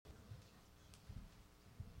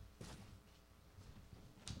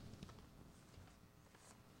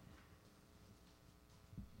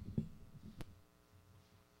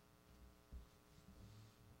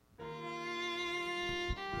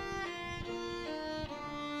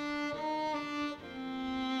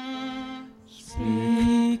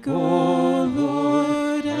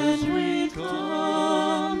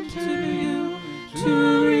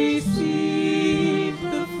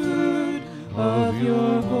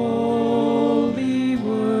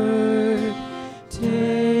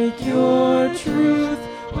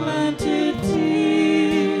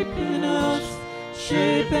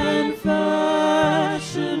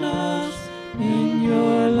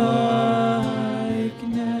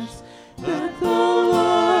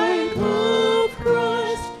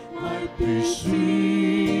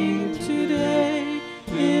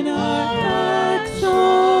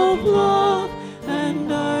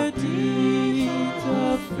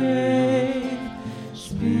faith.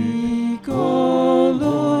 Speak, O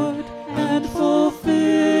Lord, and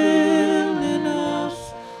fulfill in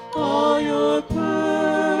us all your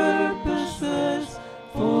purposes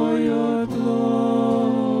for your glory.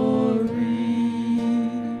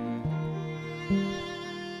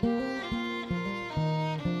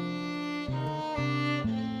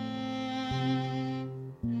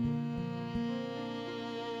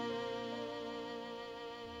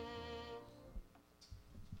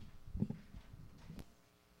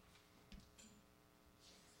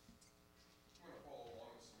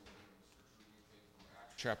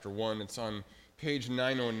 Chapter 1. It's on page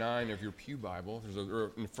 909 of your pew Bible.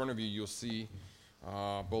 In front of you, you'll see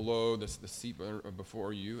below the seat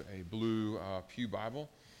before you a blue pew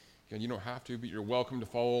Bible. Again, you don't have to, but you're welcome to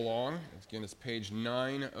follow along. Again, it's page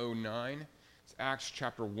 909. It's Acts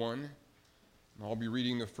chapter 1. And I'll be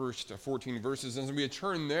reading the first 14 verses. And as we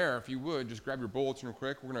turn there, if you would, just grab your bulletin real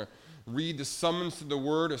quick. We're going to read the summons to the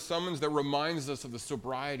Word, a summons that reminds us of the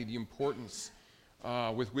sobriety, the importance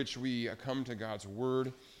with which we come to God's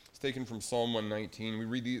Word. It's taken from Psalm 119. We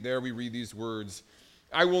read these words.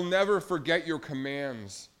 I will never forget your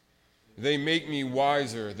commands. They make me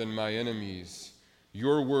wiser than my enemies.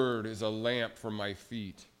 Your word is a lamp for my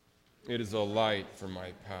feet. It is a light for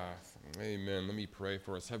my path. Amen. Let me pray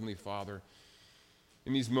for us. Heavenly Father,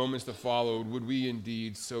 in these moments that followed, would we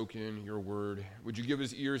indeed soak in your word? Would you give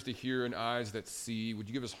us ears to hear and eyes that see? Would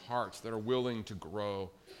you give us hearts that are willing to grow,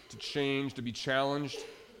 to change, to be challenged,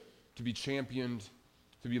 to be championed,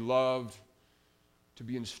 to be loved, to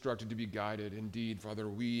be instructed, to be guided? Indeed, Father,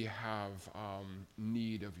 we have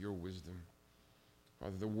need of your wisdom.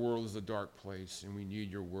 Father, the world is a dark place, and we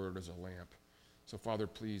need your word as a lamp. So, Father,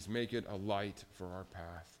 please make it a light for our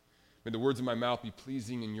path. May the words of my mouth be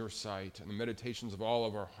pleasing in your sight, and the meditations of all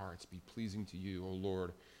of our hearts be pleasing to you, O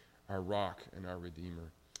Lord, our rock and our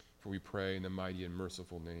Redeemer. For we pray in the mighty and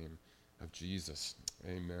merciful name of Jesus.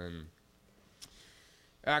 Amen.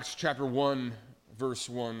 Acts chapter 1, verse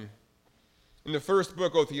 1. In the first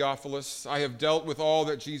book, O Theophilus, I have dealt with all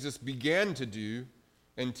that Jesus began to do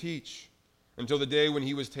and teach until the day when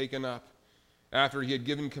he was taken up, after he had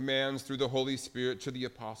given commands through the Holy Spirit to the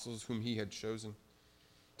apostles whom he had chosen.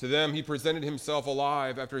 To them he presented himself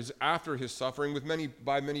alive after his suffering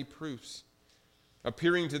by many proofs,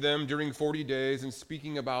 appearing to them during 40 days and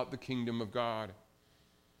speaking about the kingdom of God.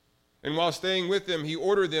 And while staying with them, he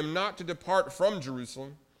ordered them not to depart from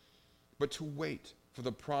Jerusalem, but to wait for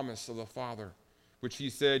the promise of the Father, which he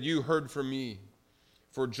said, you heard from me.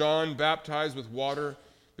 For John baptized with water,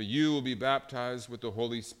 but you will be baptized with the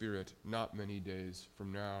Holy Spirit not many days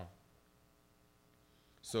from now.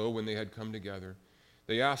 So when they had come together,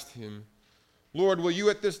 they asked him, Lord, will you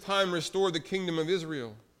at this time restore the kingdom of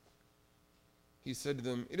Israel? He said to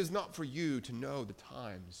them, it is not for you to know the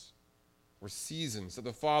times or seasons that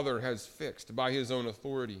the Father has fixed by his own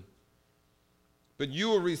authority, but you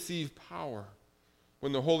will receive power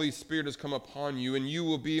when the Holy Spirit has come upon you, and you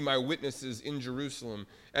will be my witnesses in Jerusalem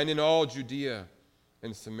and in all Judea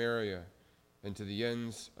and Samaria and to the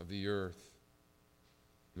ends of the earth.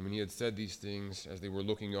 And when he had said these things, as they were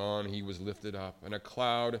looking on, he was lifted up, and a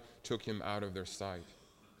cloud took him out of their sight.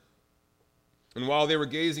 And while they were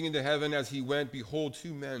gazing into heaven as he went, behold,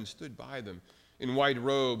 two men stood by them in white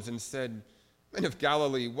robes and said, Men of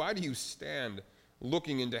Galilee, why do you stand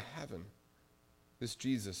looking into heaven? This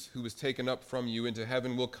Jesus, who was taken up from you into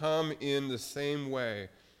heaven, will come in the same way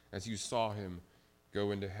as you saw him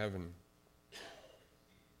go into heaven.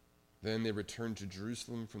 Then they returned to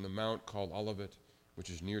Jerusalem from the mount called Olivet, which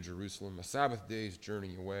is near Jerusalem, a Sabbath day's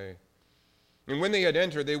journey away. And when they had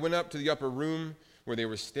entered, they went up to the upper room where they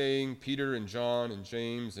were staying, Peter and John and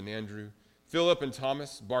James and Andrew, Philip and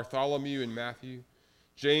Thomas, Bartholomew and Matthew,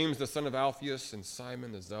 James the son of Alphaeus and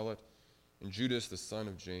Simon the Zealot, and Judas the son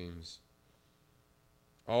of James.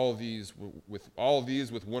 All these with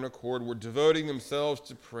one accord were devoting themselves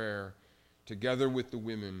to prayer, together with the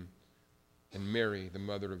women and Mary, the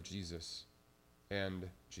mother of Jesus, and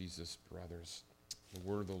Jesus' brothers. The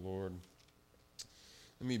word of the Lord.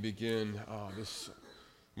 Let me begin this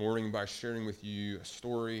morning by sharing with you a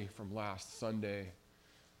story from last Sunday.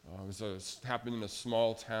 It happened in a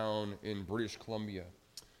small town in British Columbia.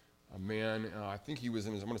 A man, I think he was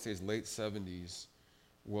in his, I want to say his late 70s,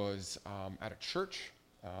 was at a church.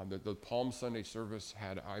 The Palm Sunday service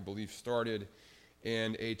had, I believe, started,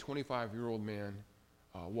 and a 25-year-old man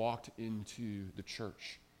walked into the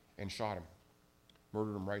church and shot him.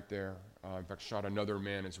 Murdered him right there. In fact, shot another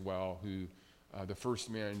man as well, who the first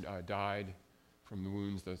man died from the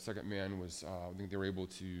wounds. The second man was, I think they were able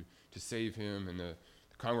to save him. And the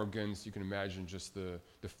congregants, you can imagine just the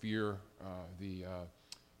fear,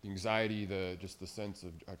 the anxiety, just the sense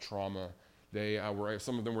of trauma.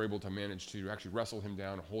 Some of them were able to manage to actually wrestle him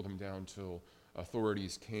down, hold him down till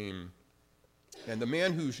authorities came. And the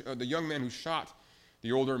young man who shot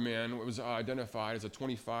the older man was identified as a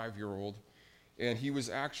 25-year-old, and he was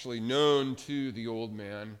actually known to the old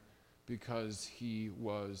man because he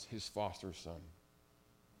was his foster son.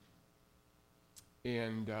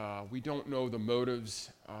 And we don't know the motives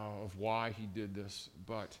of why he did this,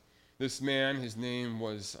 but this man, his name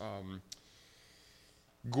was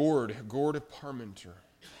Gord Parmenter.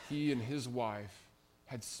 He and his wife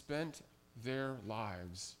had spent their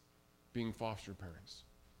lives being foster parents,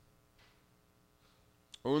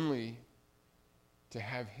 only to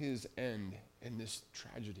have his end in this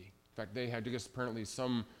tragedy. In fact, they had, I guess, apparently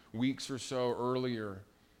some weeks or so earlier,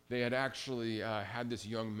 they had actually had this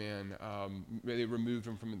young man, they removed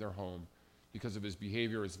him from their home because of his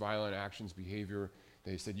behavior, his violent actions, behavior.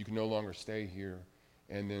 They said, you can no longer stay here.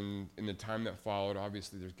 And then in the time that followed,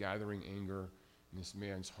 obviously there's gathering anger in this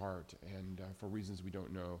man's heart. And for reasons we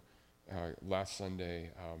don't know, last Sunday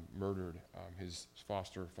murdered his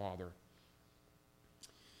foster father.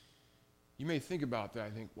 You may think about that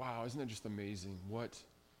and think, wow, isn't that just amazing?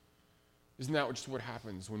 Isn't that just what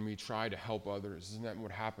happens when we try to help others? Isn't that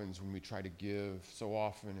what happens when we try to give? So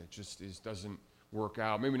often it just doesn't work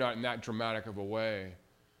out. Maybe not in that dramatic of a way.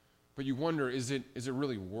 But you wonder, is it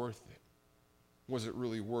really worth it? Was it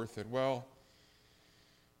really worth it? Well,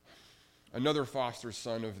 another foster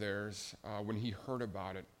son of theirs, when he heard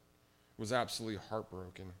about it, was absolutely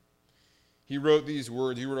heartbroken. He wrote these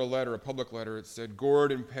words. He wrote a public letter. It said,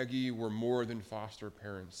 Gord and Peggy were more than foster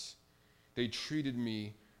parents. They treated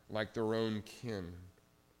me like their own kin.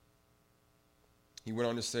 He went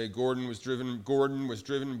on to say, Gordon was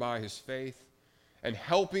driven by his faith, and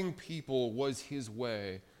helping people was his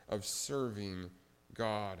way of serving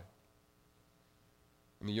God.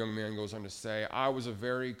 And the young man goes on to say, I was a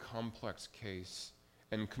very complex case,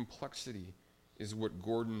 and complexity is what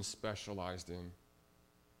Gordon specialized in.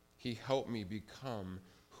 He helped me become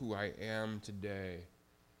who I am today,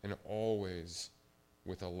 and always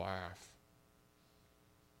with a laugh.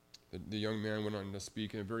 The young man went on to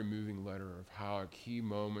speak in a very moving letter of how at key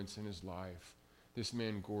moments in his life, this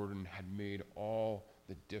man Gordon had made all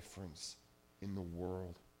the difference in the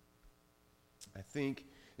world. I think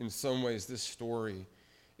in some ways this story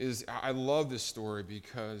I love this story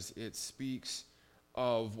because it speaks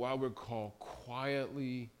of what I would call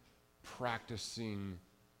quietly practicing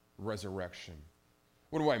resurrection.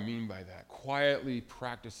 What do I mean by that? Quietly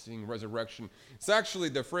practicing resurrection. It's actually,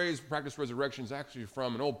 the phrase practice resurrection is actually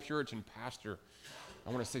from an old Puritan pastor. I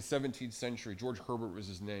want to say 17th century. George Herbert was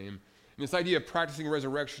his name. And this idea of practicing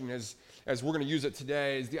resurrection, as we're going to use it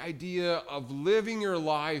today, is the idea of living your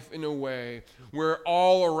life in a way where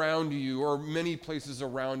all around you, or many places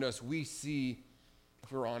around us, we see,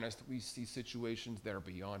 if we're honest, we see situations that are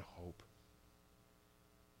beyond hope.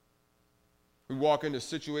 We walk into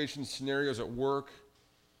situations, scenarios at work,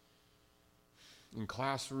 in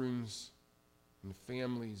classrooms, in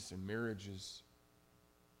families, and marriages,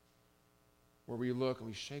 where we look and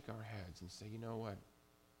we shake our heads and say, you know what?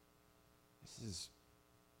 It's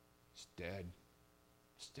dead.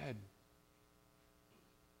 It's dead.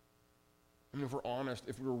 I mean, if we're honest,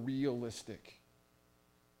 if we're realistic,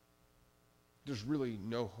 there's really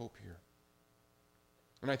no hope here.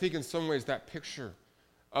 And I think in some ways that picture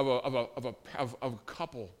of a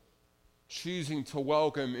couple choosing to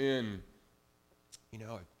welcome in,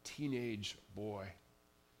 a teenage boy.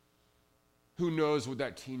 Who knows what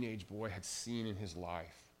that teenage boy had seen in his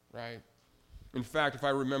life, right? In fact, if I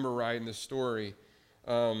remember right in the story,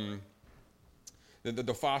 the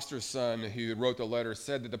foster son who wrote the letter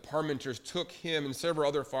said that the Parmenters took him and several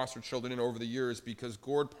other foster children in over the years because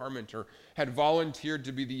Gord Parmenter had volunteered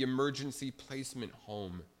to be the emergency placement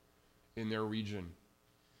home in their region.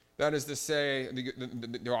 That is to say,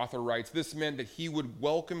 the author writes, this meant that he would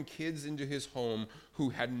welcome kids into his home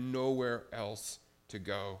who had nowhere else to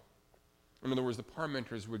go. In other words, the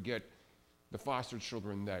Parmenters would get the foster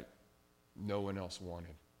children that no one else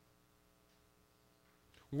wanted.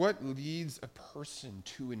 What leads a person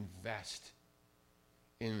to invest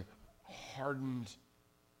in hardened,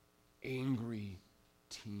 angry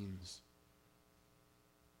teens?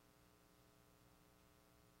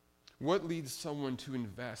 What leads someone to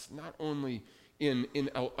invest not only in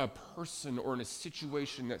a person or in a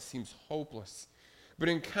situation that seems hopeless, but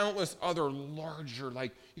in countless other larger,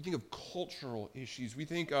 like you think of cultural issues. We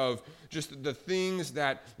think of just the things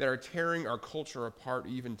that are tearing our culture apart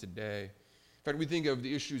even today. In fact, we think of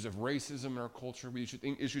the issues of racism in our culture. We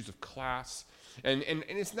think issues of class. And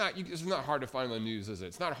it's not hard to find on the news, is it?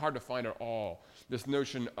 It's not hard to find at all this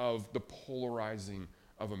notion of the polarizing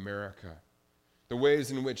of America. The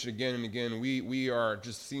ways in which, again and again, we are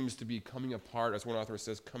just seems to be coming apart, as one author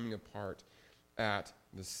says, coming apart at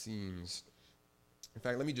the seams. In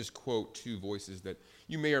fact, let me just quote two voices that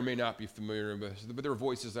you may or may not be familiar with, but there are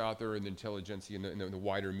voices out there in the intelligentsia and the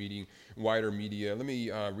wider media. Let me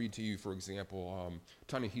read to you, for example,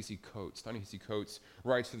 Ta-Nehisi Coates. Ta-Nehisi Coates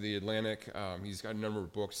writes to The Atlantic. He's got a number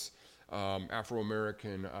of books,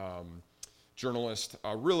 Afro-American journalist,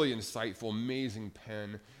 really insightful, amazing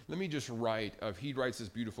pen. Let me just he writes this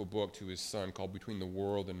beautiful book to his son called Between the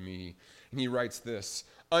World and Me. And he writes this,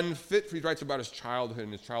 he writes about his childhood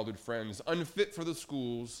and his childhood friends, unfit for the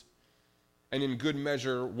schools, and in good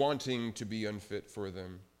measure wanting to be unfit for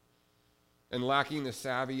them. And lacking the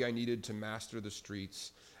savvy I needed to master the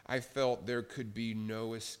streets, I felt there could be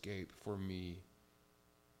no escape for me,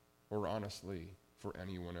 or honestly, for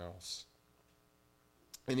anyone else.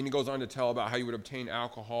 And then he goes on to tell about how he would obtain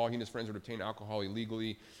alcohol. He and his friends would obtain alcohol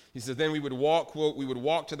illegally. He says, then we would walk, quote, we would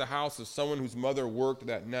walk to the house of someone whose mother worked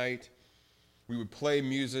that night. We would play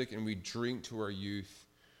music and we'd drink to our youth.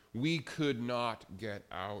 We could not get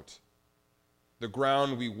out. The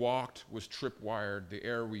ground we walked was tripwired. The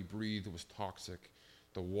air we breathed was toxic.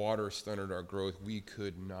 The water stunted our growth. We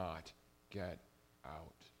could not get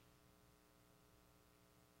out.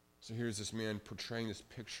 So here's this man portraying this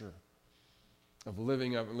picture of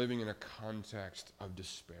living in a context of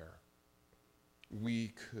despair.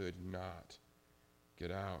 We could not get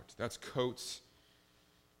out. That's Coates.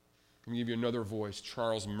 Let me give you another voice,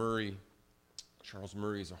 Charles Murray. Charles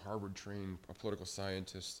Murray is a Harvard-trained political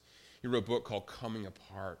scientist. He wrote a book called Coming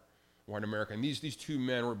Apart, White America. And these two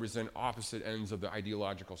men represent opposite ends of the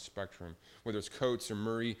ideological spectrum, whether it's Coates or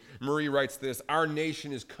Murray. Murray writes this, our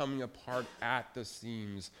nation is coming apart at the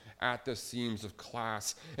seams of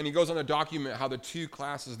class. And he goes on to document how the two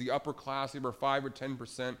classes, the upper class, the upper 5 or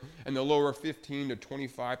 10%, and the lower 15 to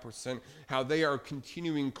 25%, how they are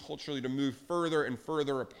continuing culturally to move further and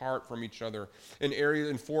further apart from each other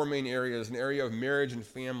in four main areas, an area of marriage and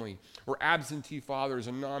family, where absentee fathers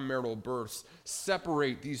and non-marital births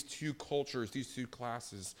separate these two cultures, these two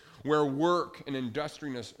classes, where work and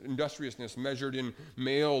industriousness measured in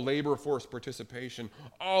male labor force participation,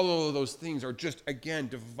 all of those things are just, again,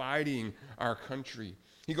 dividing our country.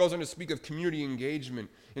 He goes on to speak of community engagement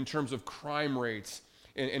in terms of crime rates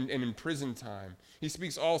and in prison time. He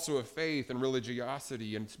speaks also of faith and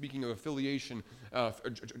religiosity, and speaking of affiliation,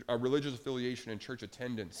 a religious affiliation and church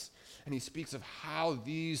attendance. And he speaks of how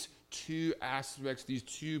these two aspects, these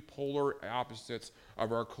two polar opposites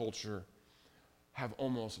of our culture have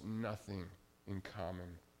almost nothing in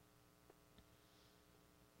common.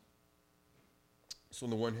 So on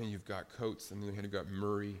the one hand, you've got Coates, and on the other hand, you've got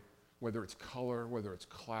Murray. Whether it's color, whether it's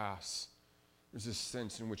class, there's this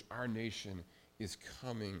sense in which our nation is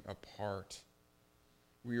coming apart.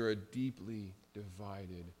 We are a deeply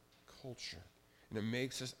divided culture. And it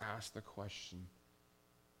makes us ask the question,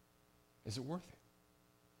 is it worth it?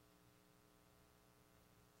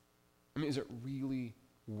 I mean, is it really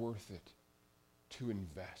worth it to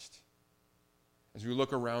invest? As we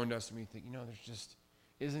look around us and we think,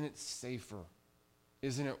 isn't it safer?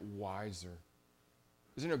 Isn't it wiser?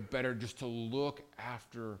 Isn't it better just to look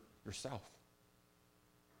after yourself?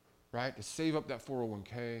 Right? To save up that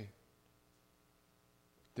 401k,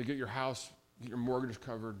 to get your house, get your mortgage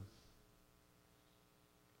covered,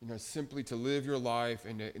 simply to live your life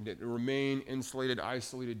and to remain insulated,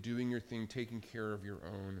 isolated, doing your thing, taking care of your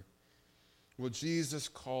own. Well, Jesus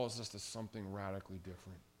calls us to something radically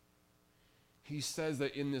different. He says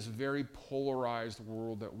that in this very polarized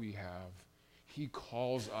world that we have, he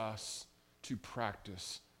calls us to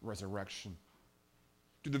practice resurrection.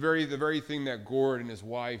 To the very thing that Gord and his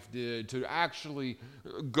wife did, to actually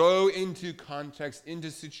go into context,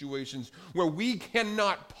 into situations where we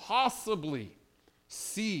cannot possibly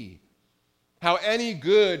see how any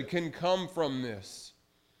good can come from this,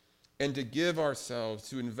 and to give ourselves,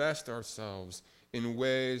 to invest ourselves in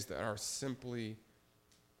ways that are simply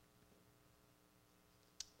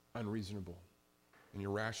unreasonable and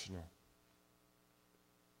irrational.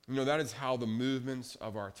 That is how the movements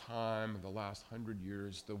of our time, the last 100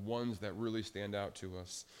 years, the ones that really stand out to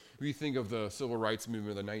us. We think of the civil rights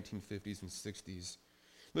movement of the 1950s and 60s.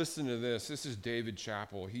 Listen to this. This is David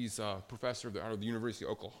Chappell. He's a professor out of the University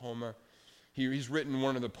of Oklahoma. He's written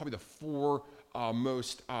one of probably the four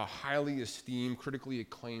most highly esteemed, critically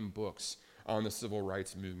acclaimed books on the civil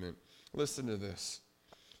rights movement. Listen to this.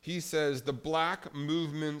 He says the black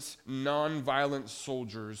movement's nonviolent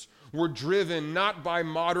soldiers were driven not by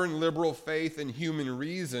modern liberal faith and human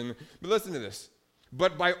reason, but listen to this,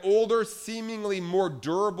 but by older, seemingly more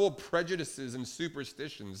durable prejudices and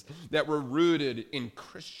superstitions that were rooted in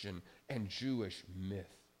Christian and Jewish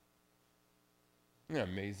myth. Isn't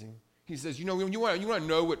that amazing? He says, you want to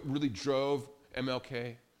know what really drove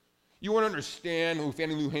MLK? You want to understand who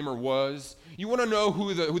Fannie Lou Hamer was? You want to know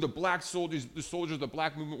who the black soldiers, the soldiers of the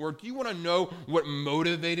black movement were? Do you want to know what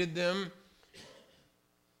motivated them?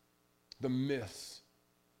 The myths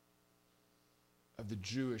of the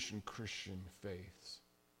Jewish and Christian faiths.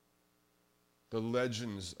 The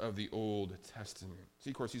legends of the Old Testament. See,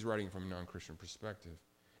 of course, he's writing from a non-Christian perspective.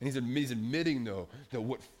 And he's admitting, though, that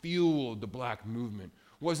what fueled the black movement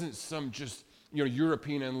wasn't some just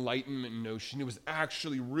European Enlightenment notion. It was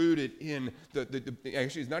actually rooted in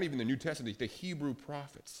actually, it's not even the New Testament, the Hebrew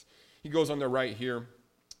prophets. He goes on there right here.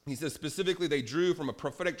 He says, specifically, they drew from a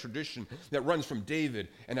prophetic tradition that runs from David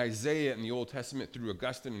and Isaiah in the Old Testament through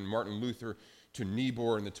Augustine and Martin Luther to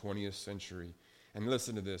Niebuhr in the 20th century. And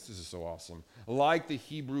listen to this. This is so awesome. Like the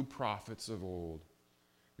Hebrew prophets of old,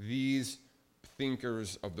 these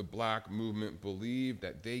thinkers of the black movement believed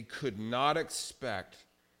that they could not expect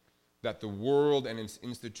that the world and its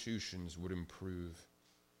institutions would improve.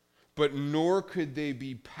 But nor could they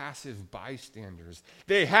be passive bystanders.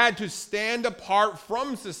 They had to stand apart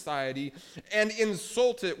from society and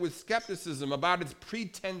insult it with skepticism about its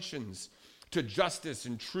pretensions to justice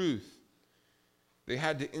and truth. They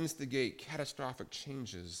had to instigate catastrophic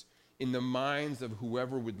changes in the minds of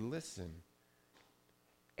whoever would listen.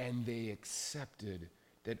 And they accepted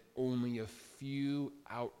that only a few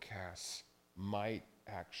outcasts might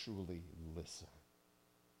actually listen.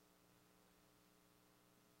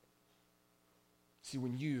 See,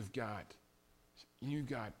 when you've got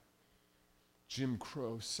Jim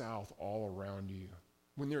Crow South all around you,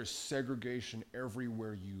 when there's segregation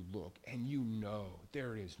everywhere you look, and you know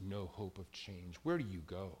there is no hope of change, where do you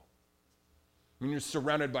go? When you're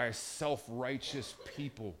surrounded by self-righteous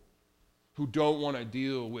people who don't want to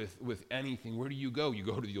deal with anything, where do you go? You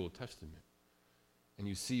go to the Old Testament, and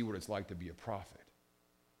you see what it's like to be a prophet.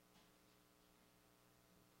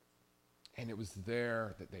 And it was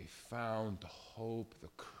there that they found the hope, the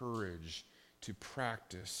courage to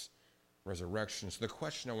practice resurrection. So the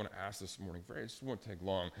question I want to ask this morning, it won't take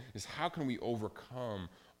long, is how can we overcome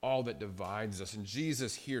all that divides us? And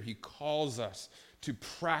Jesus here, he calls us to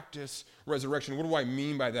practice resurrection. What do I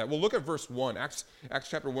mean by that? Well, look at verse 1, Acts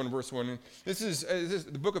chapter 1, verse 1.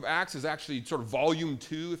 The book of Acts is actually sort of volume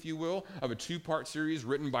 2, if you will, of a two-part series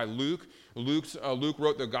written by Luke. Luke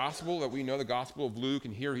wrote the gospel that we know, the Gospel of Luke,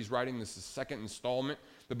 and here he's writing this second installment,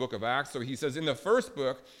 the book of Acts. So he says in the first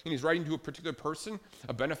book, and he's writing to a particular person,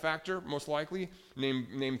 a benefactor, most likely,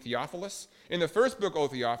 named Theophilus. In the first book, O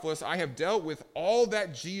Theophilus, I have dealt with all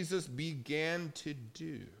that Jesus began to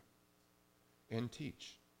do and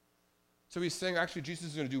teach. So he's saying, actually, Jesus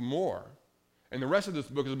is going to do more. And the rest of this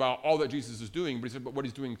book is about all that Jesus is doing, but he said, but what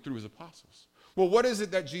he's doing through his apostles. Well, what is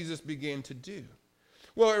it that Jesus began to do?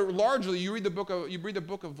 Well, largely, you read the book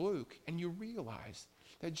of Luke, and you realize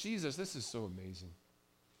that Jesus, this is so amazing.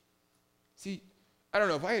 See, I don't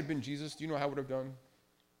know, if I had been Jesus, do you know what I would have done?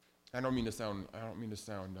 I don't mean to sound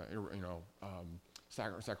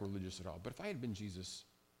sacrilegious at all, but if I had been Jesus,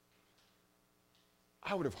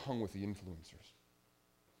 I would have hung with the influencers.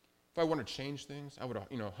 If I wanted to change things, I would have,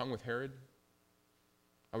 hung with Herod.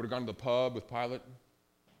 I would have gone to the pub with Pilate.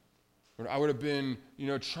 I would have been,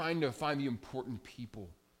 trying to find the important people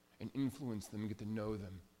and influence them and get to know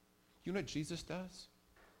them. You know what Jesus does?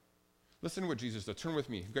 Listen to what Jesus does. Turn with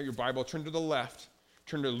me. You've got your Bible. Turn to the left.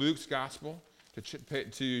 Turn to Luke's Gospel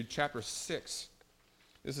to chapter 6.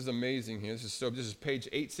 This is amazing here. This is page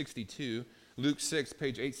 862. Luke 6,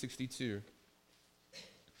 page 862.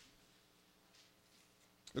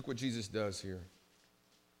 Look what Jesus does here.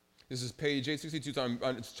 This is page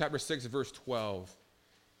 862, it's chapter 6, verse 12.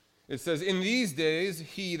 It says, in these days,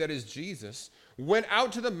 he, that is Jesus, went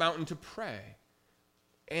out to the mountain to pray,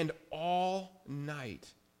 and all night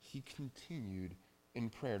he continued in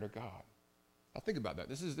prayer to God. Now think about that.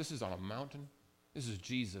 This is on a mountain. This is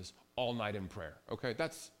Jesus all night in prayer, okay?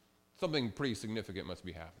 That's something pretty significant must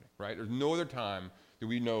be happening, right? There's no other time that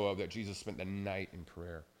we know of that Jesus spent the night in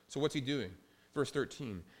prayer. So what's he doing? Verse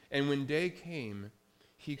 13, and when day came,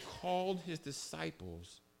 he called his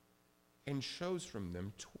disciples and chose from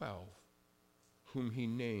them 12, whom he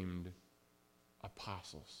named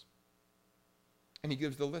apostles. And he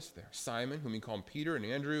gives the list there. Simon, whom he called Peter, and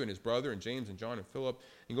Andrew, and his brother, and James, and John, and Philip.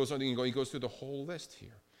 He goes through the whole list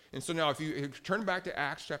here. And so now if you turn back to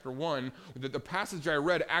Acts chapter 1, the passage I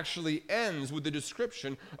read actually ends with the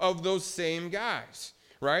description of those same guys,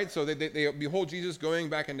 right? So they behold Jesus going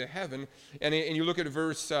back into heaven, and you look at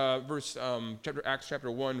Acts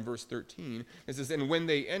chapter 1, verse 13. It says, and when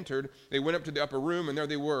they entered, they went up to the upper room, and there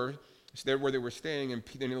they were, there where they were staying, and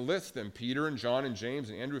it lists them, Peter and John and James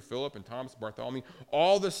and Andrew, Philip and Thomas, Bartholomew,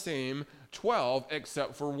 all the same 12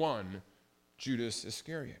 except for one, Judas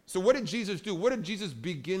Iscariot. So what did Jesus do? What did Jesus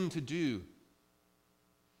begin to do?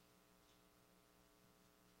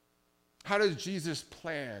 How does Jesus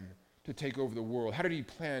plan to take over the world? How did he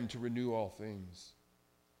plan to renew all things?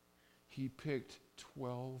 He picked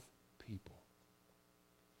 12 people.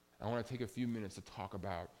 I want to take a few minutes to talk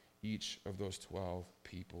about each of those 12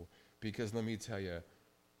 people, because let me tell you,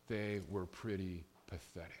 they were pretty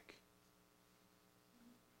pathetic.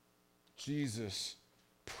 Jesus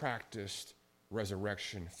practiced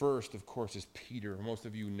resurrection. First, of course, is Peter. Most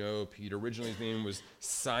of you know Peter. Originally, his name was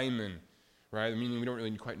Simon, right? The meaning, we don't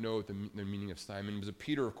really quite know what the meaning of Simon, but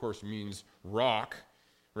Peter, of course, means rock,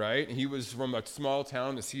 right? He was from a small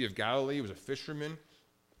town, the Sea of Galilee. He was a fisherman.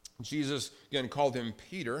 Jesus, again, called him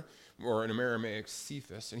Peter, or in Aramaic,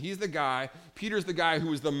 Cephas. And Peter's the guy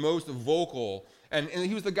who was the most vocal, and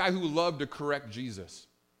he was the guy who loved to correct Jesus.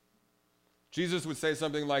 Jesus would say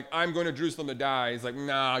something like, I'm going to Jerusalem to die. He's like,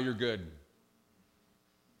 nah, you're good.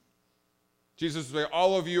 Jesus would say,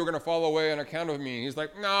 all of you are going to fall away on account of me. He's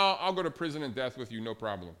like, no, I'll go to prison and death with you, no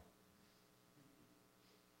problem.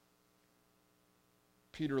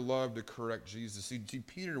 Peter loved to correct Jesus. See,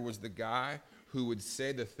 Peter was the guy who would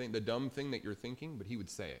say the dumb thing that you're thinking, but he would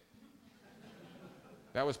say it.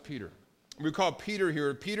 That was Peter. We call Peter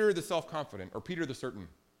here, Peter the self-confident, or Peter the certain.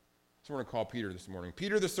 That's what we're going to call Peter this morning.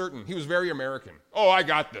 Peter the certain. He was very American. Oh, I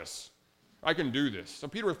got this. I can do this. So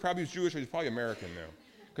Peter was probably Jewish, but he's probably American now,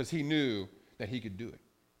 because he knew that he could do it.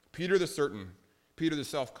 Peter the certain, Peter the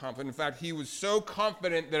self-confident. In fact, he was so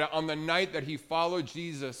confident that on the night that he followed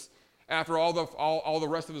Jesus, after all the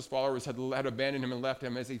rest of his followers had abandoned him and left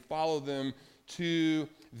him, as he followed them to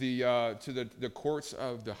the courts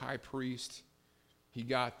of the high priest, he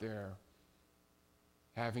got there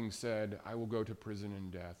having said, I will go to prison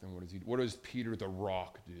and death. And what does Peter the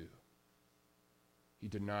rock do? He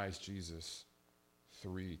denies Jesus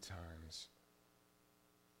 3 times.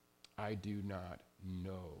 I do not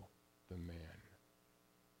know the man.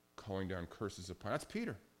 Calling down curses upon. That's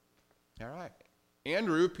Peter. All right.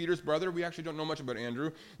 Andrew, Peter's brother, we actually don't know much about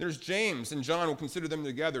Andrew. There's James and John. We'll consider them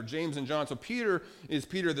together. James and John. So Peter is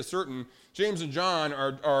Peter the certain. James and John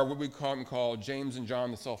are what we call James and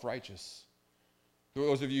John the self-righteous.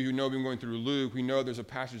 Those of you who know, been going through Luke, we know there's a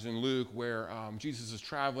passage in Luke where Jesus is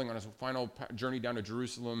traveling on his final journey down to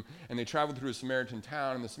Jerusalem, and they travel through a Samaritan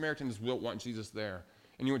town, and the Samaritans will want Jesus there.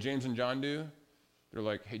 And you know what James and John do? They're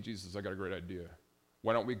like, hey, Jesus, I got a great idea.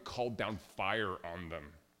 Why don't we call down fire on them?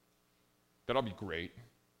 That'll be great.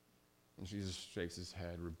 And Jesus shakes his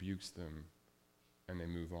head, rebukes them, and they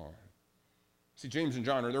move on. See, James and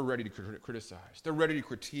John, they're ready to criticize. They're ready to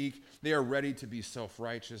critique. They are ready to be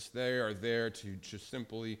self-righteous. They are there to just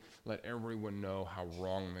simply let everyone know how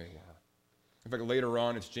wrong they are. In fact, later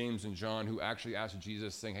on, it's James and John who actually ask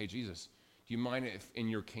Jesus, saying, hey, Jesus, do you mind if in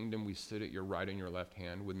your kingdom we sit at your right and your left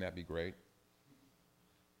hand? Wouldn't that be great?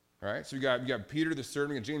 All right, so we got Peter the certain,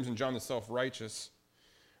 we got James and John the self-righteous.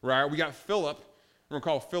 Right, we got Philip. We're going to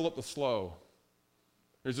call Philip the slow.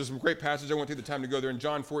 There's just some great passages. I won't take the time to go there. In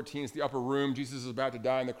John 14, it's the upper room. Jesus is about to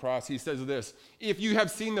die on the cross. He says this, if you have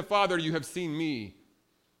seen the Father, you have seen me.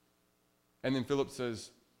 And then Philip says,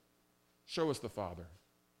 show us the Father,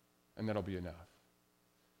 and that'll be enough.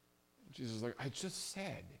 Jesus is like, I just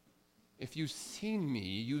said, if you've seen me,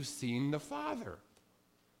 you've seen the Father.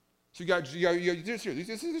 So you got this here.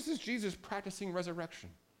 This is Jesus practicing resurrection.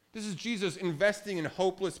 This is Jesus investing in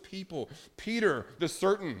hopeless people. Peter, the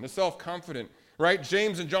certain, the self-confident, right?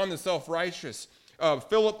 James and John, the self-righteous.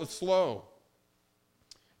 Philip, the slow.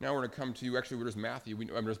 Now we're going to come to, actually, there's Matthew.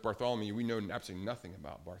 There's Bartholomew. We know absolutely nothing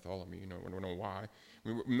about Bartholomew. We don't know why.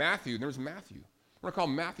 Matthew, there's Matthew. We're going to call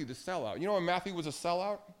Matthew the sellout. You know when Matthew was a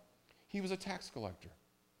sellout? He was a tax collector.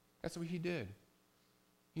 That's what he did.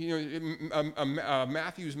 You know,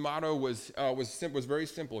 Matthew's motto was very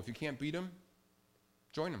simple. If you can't beat him,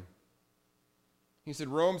 join them. He said,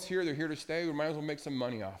 Rome's here, they're here to stay, we might as well make some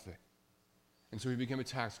money off it. And so he became a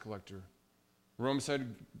tax collector. Rome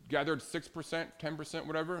said, gather 6%, 10%,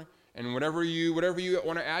 whatever, and whatever you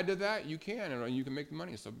want to add to that, you can, and you can make the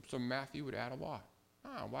money. So Matthew would add a lot.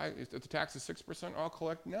 Why? If the tax is 6%, I'll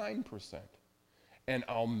collect 9%, and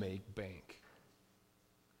I'll make bank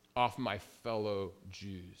off my fellow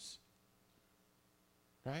Jews.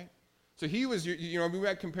 Right? So he was, we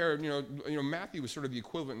might compare, Matthew was sort of the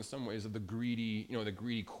equivalent in some ways of the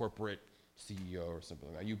greedy corporate CEO or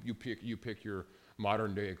something like that. You pick your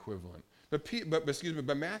modern day equivalent. But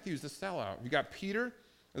Matthew's the sellout. You got Peter,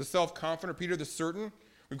 the self-confident, Peter the certain.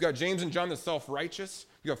 We've got James and John, the self-righteous.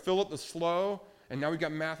 We've got Philip the slow. And now we've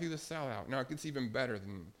got Matthew the sellout. Now it gets even better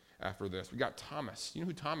than after this. We got Thomas. You know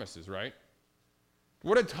who Thomas is, right?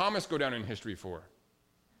 What did Thomas go down in history for?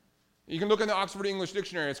 You can look in the Oxford English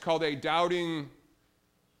Dictionary. It's called a doubting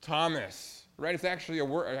Thomas, right? It's actually a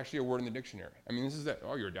word in the dictionary. I mean, this is it.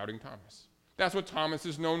 Oh, you're a doubting Thomas. That's what Thomas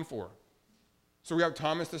is known for. So we have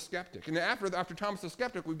Thomas the skeptic. And then after Thomas the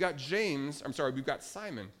skeptic, we've got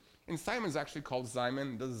Simon. And Simon's actually called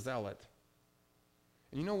Simon the zealot.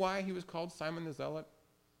 And you know why he was called Simon the zealot?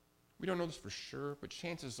 We don't know this for sure, but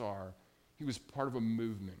chances are he was part of a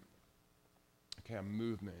movement. Okay, a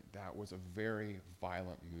movement that was a very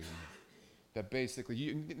violent movement. That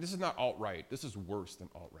basically, this is not alt-right. This is worse than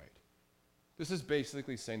alt-right. This is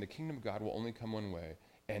basically saying the kingdom of God will only come one way,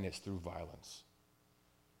 and it's through violence.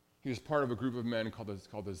 He was part of a group of men called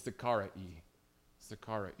the Zikarai,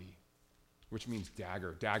 which means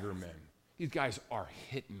dagger men. These guys are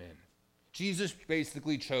hitmen. Jesus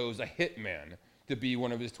basically chose a hitman to be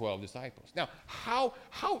one of his 12 disciples. Now, talk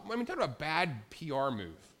about a bad PR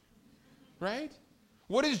move, right?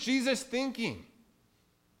 What is Jesus thinking?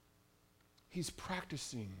 He's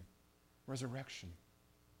practicing resurrection.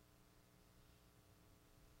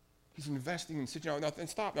 He's investing in situation. Now,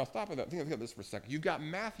 stop with that. Think of this for a second. You've got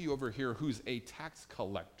Matthew over here, who's a tax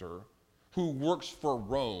collector, who works for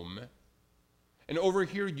Rome. And over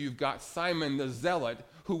here, you've got Simon the zealot,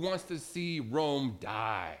 who wants to see Rome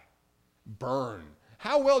die, burn.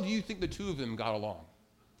 How well do you think the two of them got along?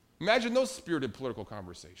 Imagine those spirited political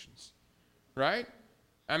conversations, right?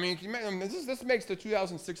 I mean, this makes the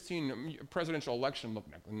 2016 presidential election look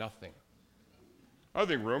like nothing. I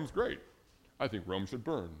think Rome's great. I think Rome should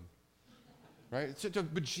burn. Right?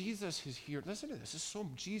 But Jesus is here. Listen to this.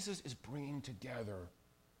 Jesus is bringing together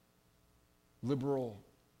liberal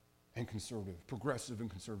and conservative, progressive and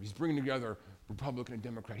conservative. He's bringing together Republican and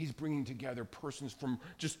Democrat. He's bringing together persons from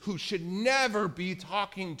just who should never be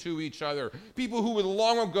talking to each other. People who would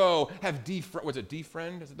long ago have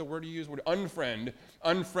defriend? Is it the word you use? Unfriend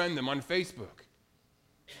them on Facebook.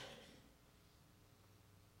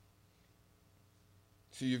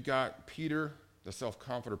 So you've got Peter, the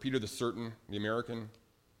self-confident, or Peter the certain, the American.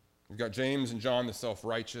 You've got James and John, the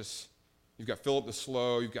self-righteous. You've got Philip the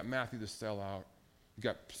slow. You've got Matthew the sellout. You've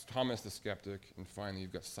got Thomas the skeptic. And finally,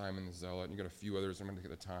 you've got Simon the zealot. And you've got a few others. I'm going to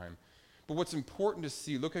take the time. But what's important to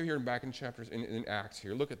see, look over here back in chapters, in Acts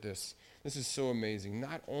here. Look at this. This is so amazing.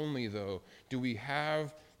 Not only, though, do we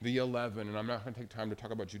have the 11, and I'm not going to take time to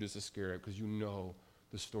talk about Judas Iscariot because you know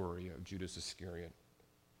the story of Judas Iscariot.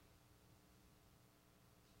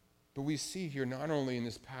 But we see here, not only in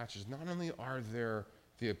this passage, not only are there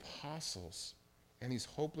the apostles and these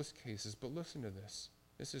hopeless cases, but listen to this.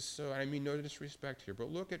 This is so, I mean no disrespect here, but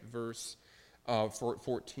look at verse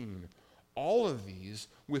 14. All of these,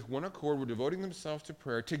 with one accord, were devoting themselves to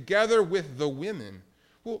prayer, together with the women.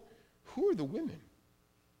 Well, who are the women?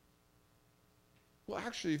 Well,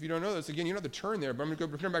 actually, if you don't know this, again, you don't have to turn there, but I'm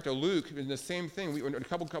going to turn back to Luke, and the same thing. A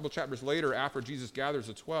couple chapters later, after Jesus gathers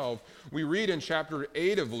the 12, we read in chapter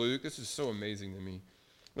 8 of Luke. This is so amazing to me.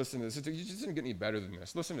 Listen to this. It just doesn't get any better than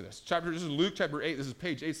this. Listen to this. This is Luke chapter 8. This is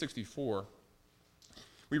page 864.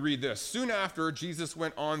 We read this. Soon after, Jesus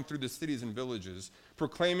went on through the cities and villages,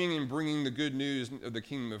 proclaiming and bringing the good news of the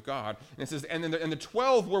kingdom of God. And it says, and the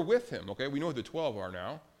 12 were with him. Okay, we know who the 12 are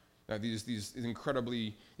now. These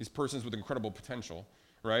persons with incredible potential,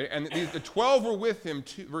 right? And the 12 were with him,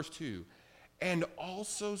 verse 2, and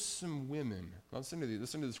also some women. Now listen to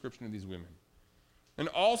the description of these women. And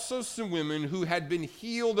also some women who had been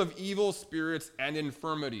healed of evil spirits and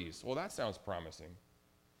infirmities. Well, that sounds promising,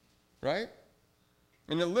 right?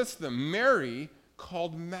 And it lists them. Mary,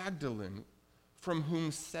 called Magdalene, from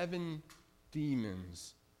whom 7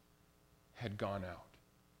 demons had gone out.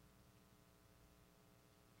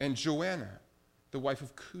 And Joanna, the wife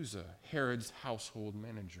of Chuza, Herod's household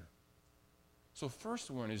manager. So first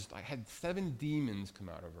one is, I had 7 demons come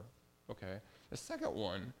out of her. Okay. The second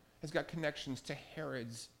one has got connections to Herod,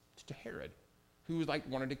 who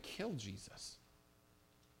wanted to kill Jesus.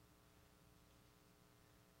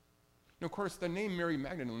 Now, of course, the name Mary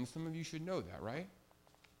Magdalene, some of you should know that, right?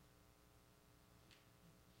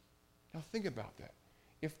 Now think about that.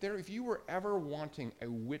 If you were ever wanting a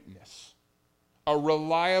witness, a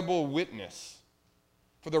reliable witness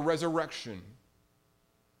for the resurrection,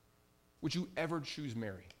 would you ever choose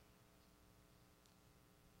Mary?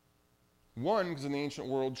 One, because in the ancient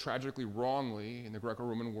world, tragically wrongly, in the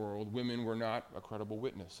Greco-Roman world, women were not a credible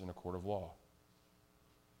witness in a court of law.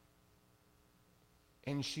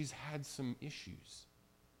 And she's had some issues,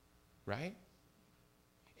 right?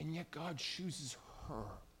 And yet God chooses her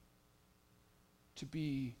to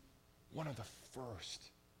be one of the first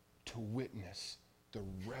to witness the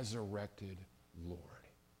resurrected Lord.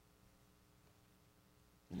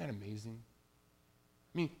 Isn't that amazing?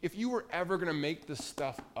 I mean, if you were ever going to make this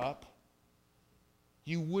stuff up,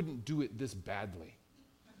 you wouldn't do it this badly.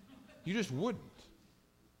 You just wouldn't.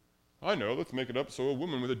 I know, let's make it up so a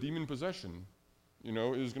woman with a demon possession,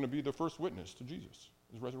 is going to be the first witness to Jesus,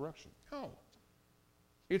 his resurrection. No.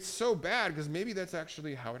 It's so bad because maybe that's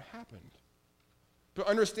actually how it happened. But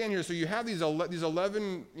understand here, so you have these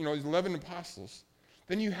 11 apostles,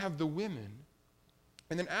 then you have the women,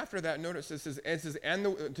 and then after that, notice it says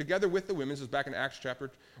together with the women, this is back in Acts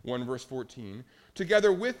chapter 1, verse 14,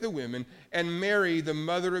 together with the women, and Mary, the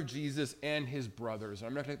mother of Jesus, and his brothers. And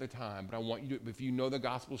I'm not going to take the time, but I want you to, if you know the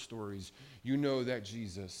gospel stories, you know that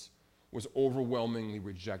Jesus was overwhelmingly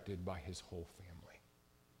rejected by his whole family.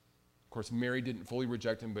 Of course, Mary didn't fully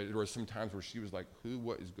reject him, but there were some times where she was like,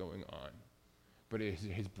 what is going on? But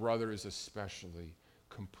his brothers especially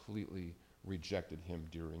completely rejected him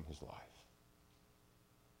during his life.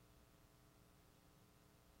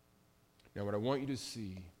 Now, what I want you to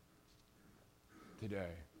see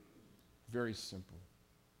today, very simple,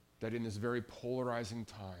 that in this very polarizing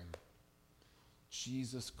time,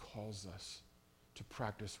 Jesus calls us to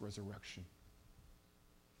practice resurrection.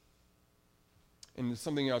 And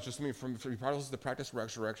something else, just something from us to practice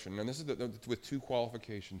resurrection. And this is with two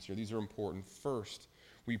qualifications here. These are important. First,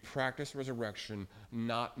 we practice resurrection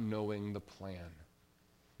not knowing the plan.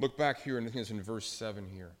 Look back here, and I think it's in verse 7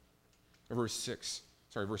 here, or verse 6.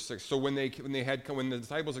 Sorry, verse 6. So when the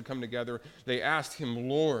disciples had come together, they asked him,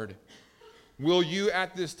 Lord, will you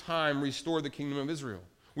at this time restore the kingdom of Israel?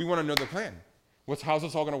 We want to know the plan. How's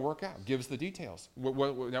this all going to work out? Give us the details.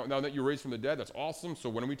 Now that you're raised from the dead, that's awesome. So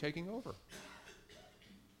when are we taking over?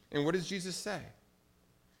 And what does Jesus say?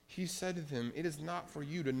 He said to them, it is not for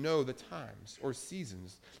you to know the times or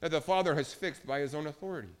seasons that the Father has fixed by his own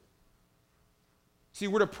authority. See,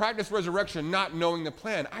 we're to practice resurrection not knowing the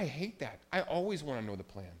plan. I hate that. I always want to know the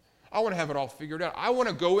plan. I want to have it all figured out. I want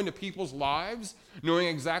to go into people's lives knowing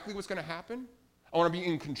exactly what's going to happen. I want to be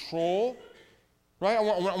in control, right? I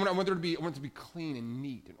want it to be clean and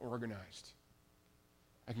neat and organized.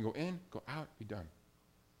 I can go in, go out, be done.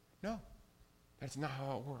 No, that's not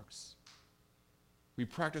how it works. We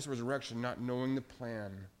practice resurrection not knowing the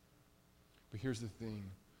plan. But here's the thing.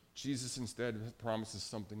 Jesus instead promises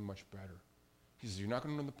something much better. He says, you're not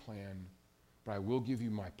going to know the plan, but I will give you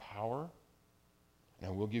my power, and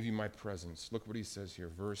I will give you my presence. Look what he says here,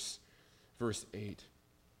 verse 8.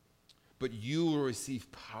 But you will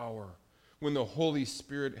receive power when the Holy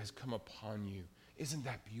Spirit has come upon you. Isn't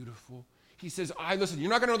that beautiful? He says, listen, you're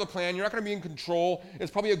not going to know the plan. You're not going to be in control. It's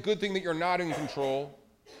probably a good thing that you're not in control,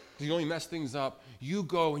 because you only mess things up. You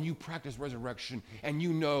go and you practice resurrection, and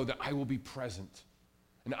you know that I will be present,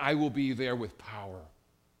 and I will be there with power.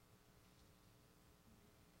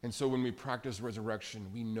 And so when we practice resurrection,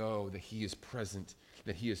 we know that he is present,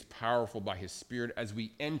 that he is powerful by his Spirit as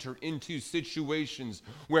we enter into situations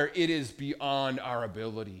where it is beyond our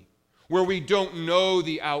ability, where we don't know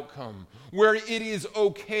the outcome, where it is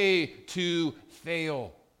okay to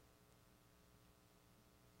fail.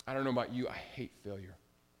 I don't know about you, I hate failure.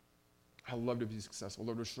 I love to be successful. I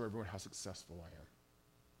love to show everyone how successful I am.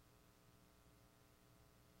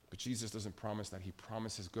 But Jesus doesn't promise that. He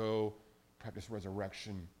promises go practice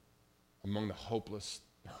resurrection among the hopeless,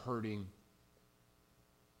 the hurting.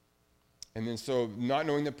 And then so not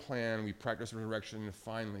knowing the plan, we practice resurrection. And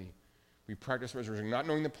finally, we practice resurrection not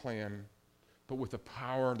knowing the plan, but with the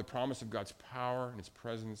power, the promise of God's power and his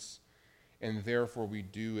presence. And therefore we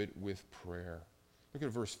do it with prayer. Look at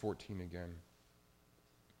verse 14 again.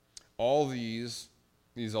 All these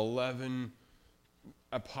 11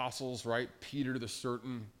 apostles, right? Peter the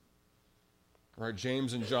certain, right?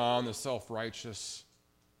 James and John, the self-righteous,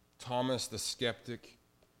 Thomas the skeptic,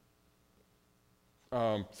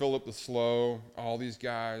 Philip the slow, all these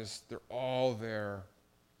guys, they're all there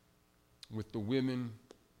with the women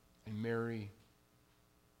and Mary.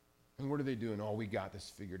 And what are they doing? Oh, we got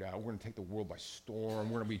this figured out. We're going to take the world by storm.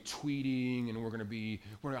 We're going to be tweeting, and we're going to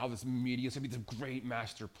have all this media. It's going to be this great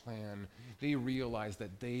master plan. They realize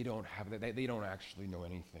that they don't actually know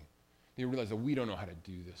anything. They realize that we don't know how to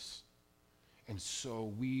do this. And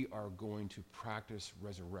so we are going to practice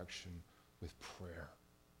resurrection with prayer.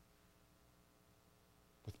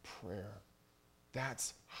 With prayer.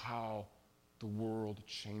 That's how the world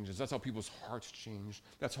changes. That's how people's hearts change.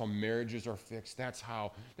 That's how marriages are fixed. That's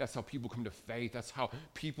how people come to faith. That's how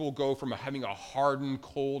people go from having a hardened,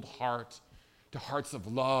 cold heart to hearts of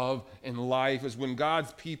love and life, is when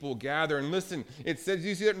God's people gather. And listen, it says,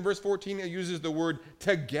 you see that in verse 14, it uses the word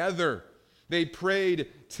together. They prayed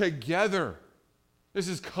together. This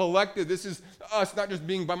is collective. This is us not just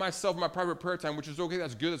being by myself in my private prayer time, which is okay,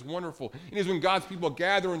 that's good, that's wonderful. It is when God's people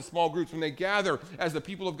gather in small groups, when they gather as the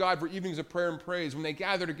people of God for evenings of prayer and praise, when they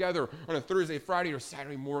gather together on a Thursday, Friday, or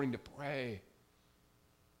Saturday morning to pray.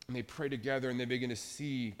 And they pray together and they begin to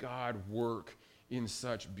see God work in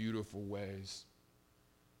such beautiful ways.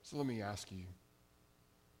 So let me ask you,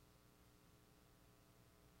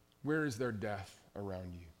 where is there death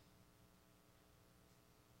around you?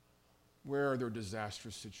 Where are there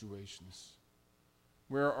disastrous situations?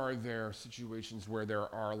 Where are there situations where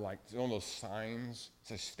there are, like, all those signs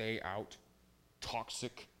that say stay out,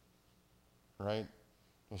 toxic, right?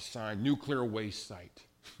 Those signs, nuclear waste site.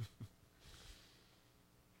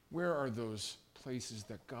 Where are those places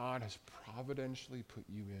that God has providentially put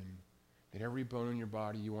you in, that every bone in your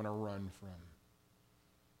body you want to run from?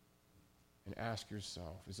 And ask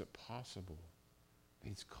yourself, is it possible that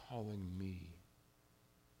He's calling me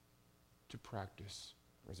to practice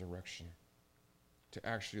resurrection, to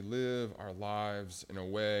actually live our lives in a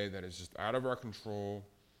way that is just out of our control,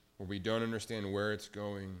 where we don't understand where it's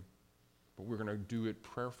going, but we're going to do it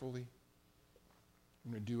prayerfully.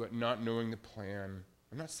 We're going to do it not knowing the plan.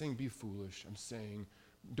 I'm not saying be foolish. I'm saying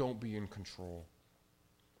don't be in control.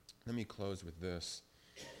 Let me close with this.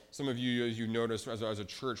 Some of you, as you notice, as a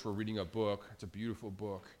church, we're reading a book. It's a beautiful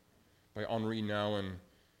book by Henri Nouwen.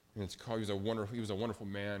 And it's called, he was a wonderful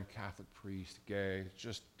man, Catholic priest, gay,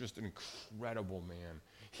 just an incredible man.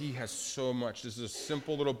 He has so much. This is a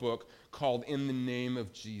simple little book called In the Name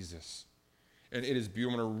of Jesus. And it is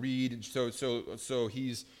beautiful. I'm going to read. So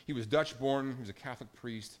he was Dutch born, he was a Catholic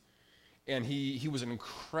priest, and he was an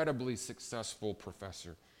incredibly successful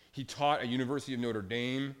professor. He taught at University of Notre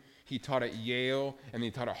Dame, he taught at Yale, and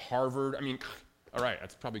he taught at Harvard. I mean, all right,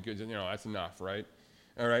 that's probably good, that's enough, right?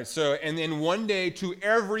 All right, and then one day, to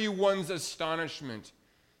everyone's astonishment,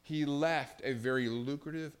 he left a very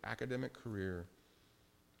lucrative academic career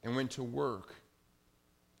and went to work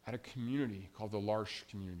at a community called the L'Arche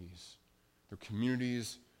communities. They're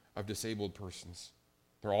communities of disabled persons.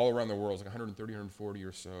 They're all around the world, it's like 130, 140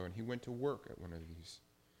 or so, and he went to work at one of these.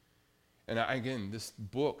 And again, this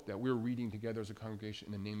book that we're reading together as a congregation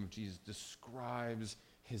in the name of Jesus describes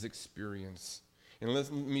his experience. And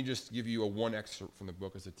let me just give you one excerpt from the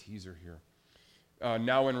book as a teaser here.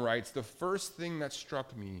 Nouwen writes, "The first thing that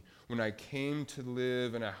struck me when I came to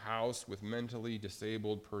live in a house with mentally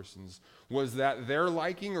disabled persons was that their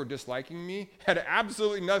liking or disliking me had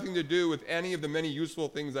absolutely nothing to do with any of the many useful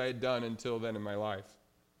things I had done until then in my life.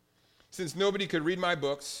 Since nobody could read my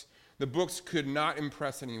books, the books could not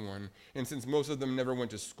impress anyone, and since most of them never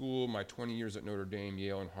went to school, my 20 years at Notre Dame,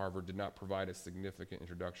 Yale, and Harvard did not provide a significant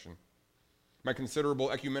introduction. My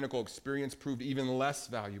considerable ecumenical experience proved even less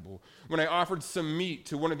valuable. When I offered some meat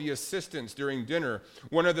to one of the assistants during dinner,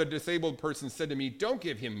 one of the disabled persons said to me, 'Don't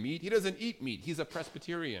give him meat. He doesn't eat meat. He's a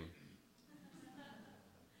Presbyterian.'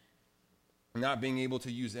 Not being able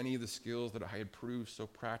to use any of the skills that I had proved so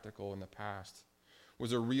practical in the past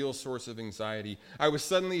was a real source of anxiety. I was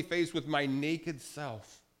suddenly faced with my naked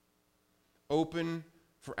self, open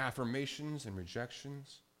for affirmations and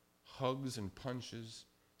rejections, hugs and punches,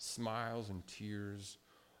 smiles and tears,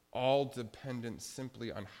 all dependent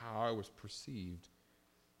simply on how I was perceived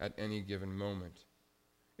at any given moment.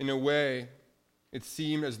 In a way, it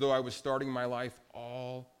seemed as though I was starting my life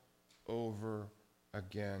all over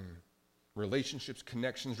again. Relationships,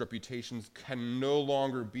 connections, reputations could no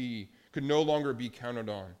longer be counted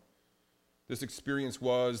on. This experience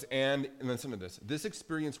was, and listen to this, this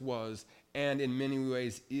experience was, and in many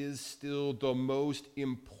ways is still the most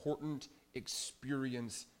important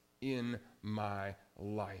experience in my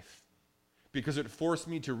life, because it forced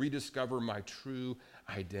me to rediscover my true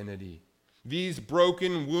identity. These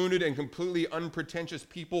broken, wounded, and completely unpretentious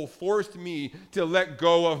people forced me to let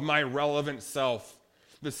go of my relevant self,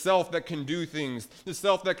 the self that can do things, the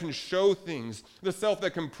self that can show things, the self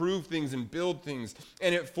that can prove things and build things,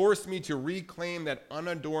 and it forced me to reclaim that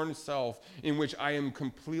unadorned self in which I am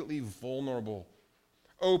completely vulnerable,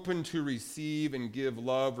 open to receive and give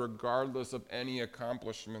love regardless of any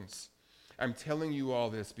accomplishments. I'm telling you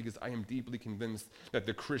all this because I am deeply convinced that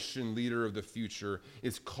the Christian leader of the future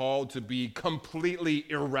is called to be completely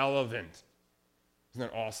irrelevant. Isn't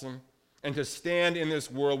that awesome? And to stand in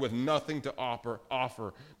this world with nothing to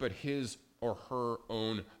offer but his or her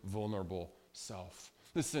own vulnerable self.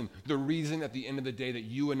 Listen, the reason at the end of the day that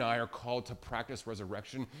you and I are called to practice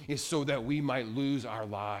resurrection is so that we might lose our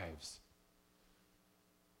lives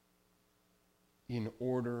in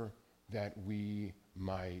order that we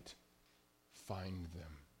might find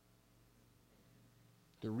them.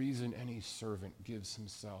 The reason any servant gives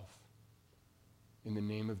himself in the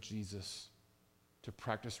name of Jesus to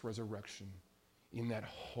practice resurrection in that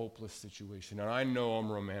hopeless situation. And I know I'm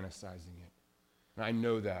romanticizing it. And I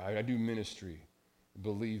know that. I do ministry.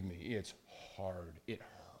 Believe me, it's hard. It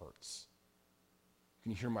hurts.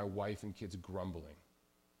 You can hear my wife and kids grumbling.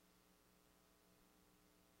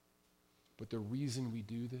 But the reason we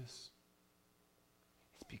do this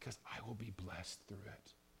is because I will be blessed through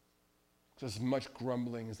it. So as much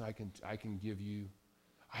grumbling as I can give you,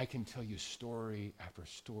 I can tell you story after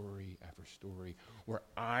story after story where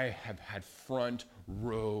I have had front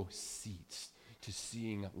row seats to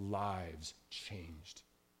seeing lives changed,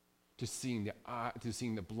 to seeing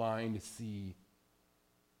the blind see,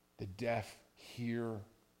 the deaf hear,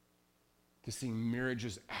 to seeing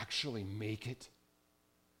marriages actually make it,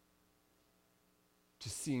 to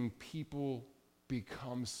seeing people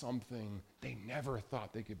become something they never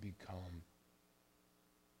thought they could become.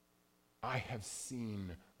 I have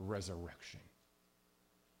seen resurrection.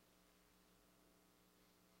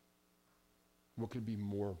 What could be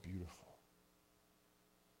more beautiful?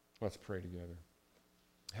 Let's pray together.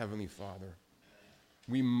 Heavenly Father,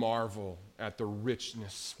 we marvel at the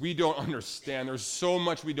richness. We don't understand. There's so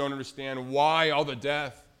much we don't understand. Why all the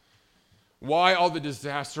death? Why all the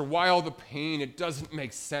disaster? Why all the pain? It doesn't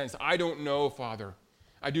make sense. I don't know, Father.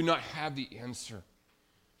 I do not have the answer.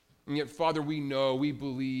 And yet, Father, we know, we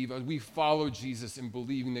believe, we follow Jesus in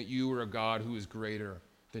believing that you are a God who is greater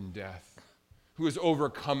than death, who has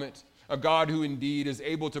overcome it, a God who indeed is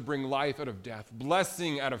able to bring life out of death,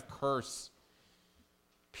 blessing out of curse,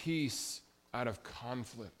 peace out of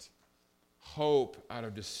conflict, hope out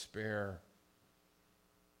of despair,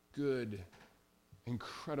 good,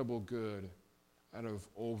 incredible good out of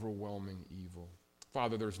overwhelming evil.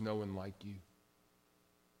 Father, there's no one like you.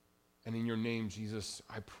 And in your name, Jesus,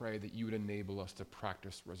 I pray that you would enable us to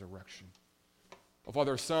practice resurrection. Oh,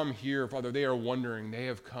 Father, some here, Father, they are wondering, they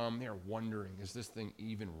have come, they are wondering, is this thing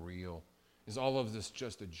even real? Is all of this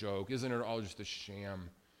just a joke? Isn't it all just a sham?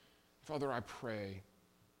 Father, I pray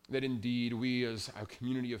that indeed we as a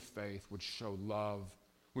community of faith would show love,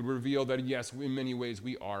 would reveal that, yes, in many ways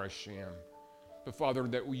we are a sham. But Father,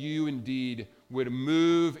 that you indeed would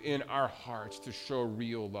move in our hearts to show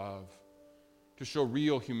real love, to show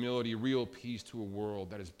real humility, real peace to a world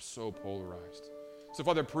that is so polarized. So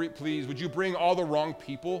Father, please, would you bring all the wrong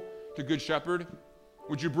people to Good Shepherd?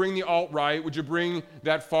 Would you bring the alt-right? Would you bring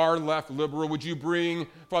that far left liberal? Would you bring,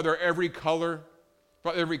 Father, every color,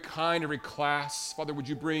 Father, every kind, every class? Father, would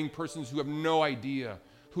you bring persons who have no idea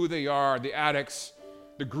who they are, the addicts,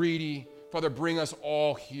 the greedy? Father, bring us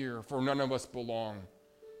all here, for none of us belong.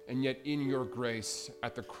 And yet in your grace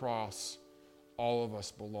at the cross, all of us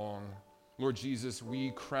belong. Lord Jesus,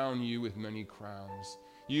 we crown you with many crowns.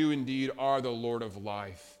 You indeed are the Lord of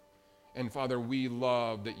life. And Father, we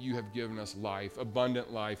love that you have given us life,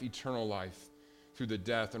 abundant life, eternal life, through the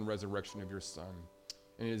death and resurrection of your Son.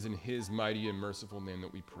 And it is in his mighty and merciful name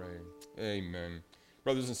that we pray. Amen.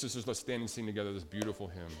 Brothers and sisters, let's stand and sing together this beautiful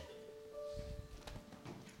hymn.